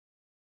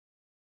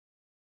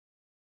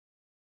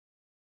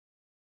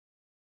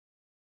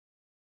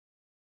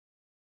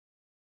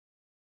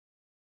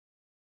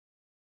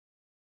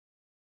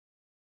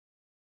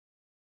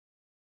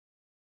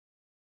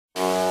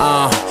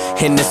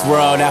In this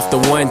world after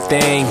one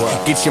thing,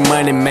 get your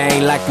money,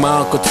 man, like my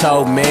uncle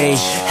told me.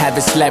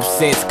 Haven't slept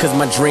since, cause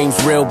my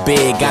dream's real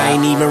big. I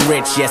ain't even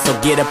rich yet, so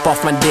get up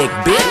off my dick,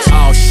 bitch.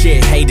 Oh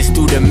shit, haters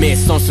through the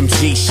mist on some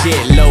G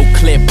shit. Low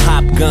clip,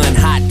 pop gun,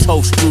 hot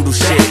toast strudel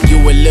shit. You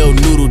a little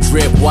noodle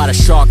drip, while the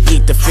shark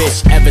eat the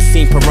fish. Ever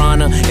seen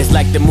Piranha? It's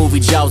like the movie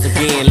Jaws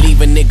again.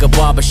 Leave a nigga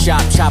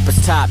barbershop,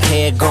 chopper's top,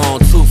 hair gone.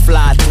 2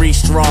 fly, 3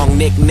 strong,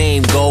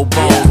 nickname Gold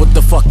Bones. What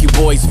the fuck you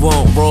boys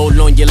want?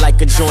 Roll on you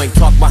like a joint.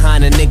 Talk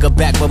behind a nigga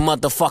back, but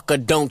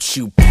motherfucker, don't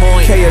you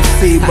point.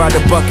 KFC by the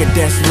bucket,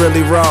 that's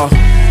really raw.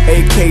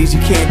 AKs, you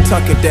can't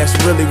tuck it, that's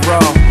really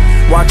raw.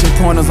 Watching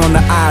pornos on the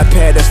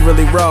iPad, that's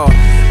really raw.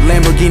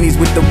 Lamborghinis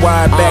with the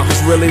wide back,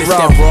 that's really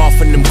raw. That raw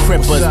from them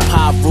crippers,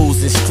 pop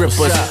rules and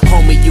strippers.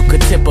 Homie, you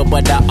could tip her,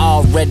 but I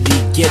already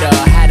get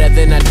her. Had her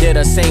than I did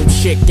her, same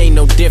chick, ain't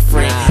no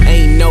different.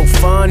 Ain't no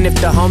fun if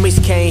the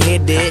homies can't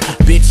hit it.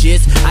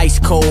 Bitches, ice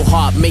cold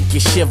heart, make you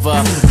shiver.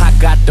 I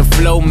got the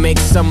flow, make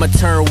summer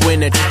turn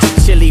winter.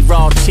 Chili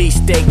raw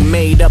cheesesteak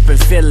made up in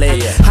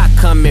Philly. I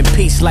come in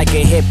peace like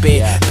a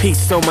hippie.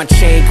 Peace on my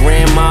chain,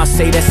 grandma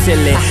say that's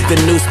silly.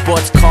 The new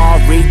sports car,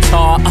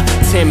 retard,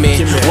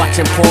 timid.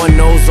 Watching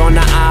pornos on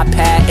the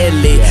iPad,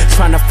 illy.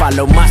 Tryna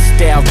follow my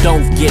style,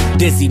 don't get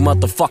dizzy,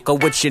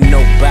 motherfucker, what you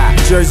know about.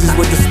 Jerseys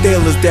with the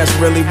Steelers, that's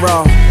really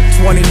raw.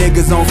 20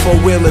 niggas on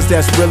 4-wheelers,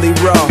 that's really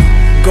raw.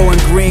 Going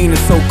green is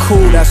so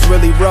cool, that's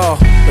really raw.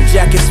 But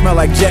jackets smell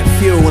like jet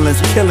fuel and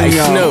it's killing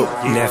y'all.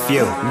 Snoop,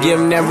 nephew, give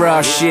him that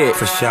raw shit.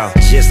 For sure.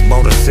 Just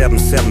bought a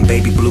 7.7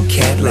 baby blue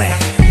Cadillac.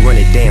 Run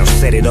it down,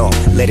 set it off,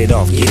 let it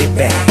off, get it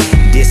back.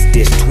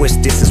 This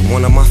twist, this is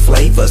one of my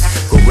flavors.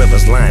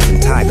 Gorillas, lions,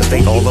 and tigers,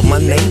 they all of my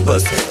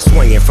neighbors.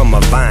 Swinging from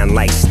a vine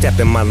like step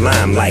in my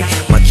limelight.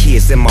 My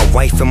kids and my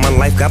wife and my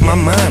life got my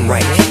mind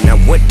right. Now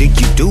what do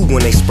you do when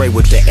they spray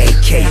with the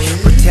AK?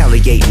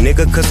 Retaliate,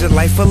 nigga, cause your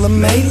life full of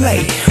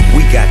melee.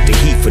 We got the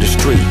heat for the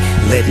street,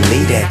 let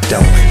me that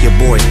though. Your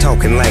boys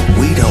talking like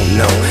we don't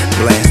know.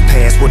 Blast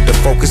pass with the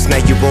focus, now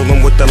you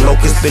rolling with the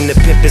locust. Been the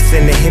pimpest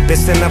and the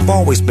hippest, and I've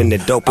always been the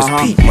dopest.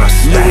 Peep my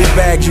style. Louis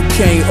bags you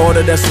can't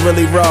order, that's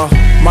really raw.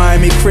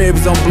 Miami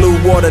cribs on blue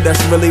water,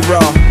 that's really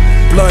raw.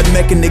 Blood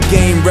making the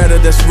game redder,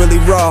 that's really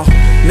raw.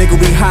 Nigga,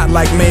 we hot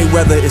like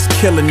Mayweather, it's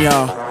killing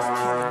y'all.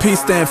 P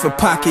stand for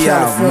Pacquiao,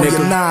 California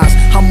nigga. Nines,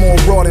 I'm more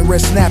raw than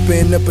red snapper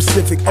in the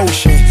Pacific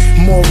Ocean.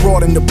 More raw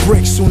than the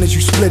brick soon as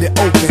you split it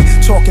open.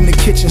 Talking the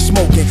kitchen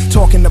smoking,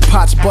 talking the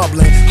pots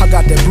bubbling. I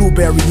got that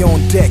blueberry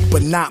on deck,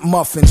 but not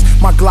muffins.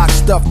 My Glock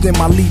stuffed in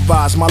my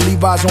Levi's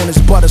on his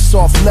butter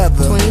soft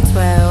leather.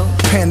 2012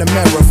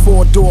 Panamera,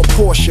 4-door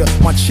Porsche.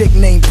 My chick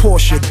named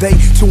Portia, they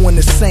two in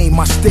the same.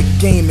 My stick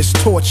game is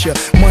torture.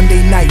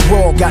 Monday Night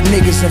Raw, got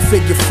niggas in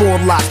figure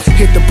 4 locks.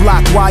 Hit the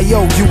block,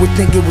 yo, you would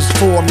think it was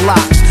 4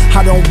 locks.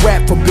 I don't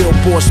rap for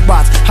billboard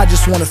spots, I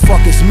just wanna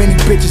fuck as many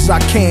bitches I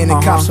can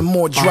and cop some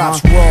more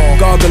drops raw.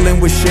 Gargling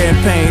with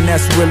champagne,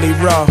 that's really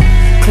raw.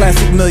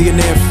 Classic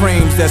millionaire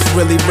frames, that's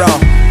really raw.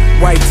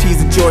 White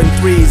tees and Jordan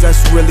 3s,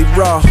 that's really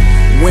raw.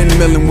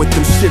 Windmilling with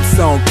them shits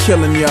on,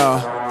 killing y'all,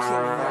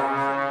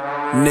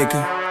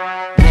 nigga.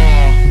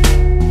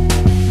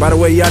 By the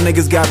way, y'all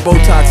niggas got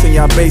Botox in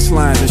y'all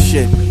baselines and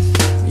shit.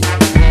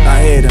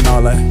 I heard and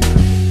all that.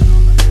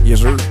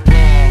 Yes, sir.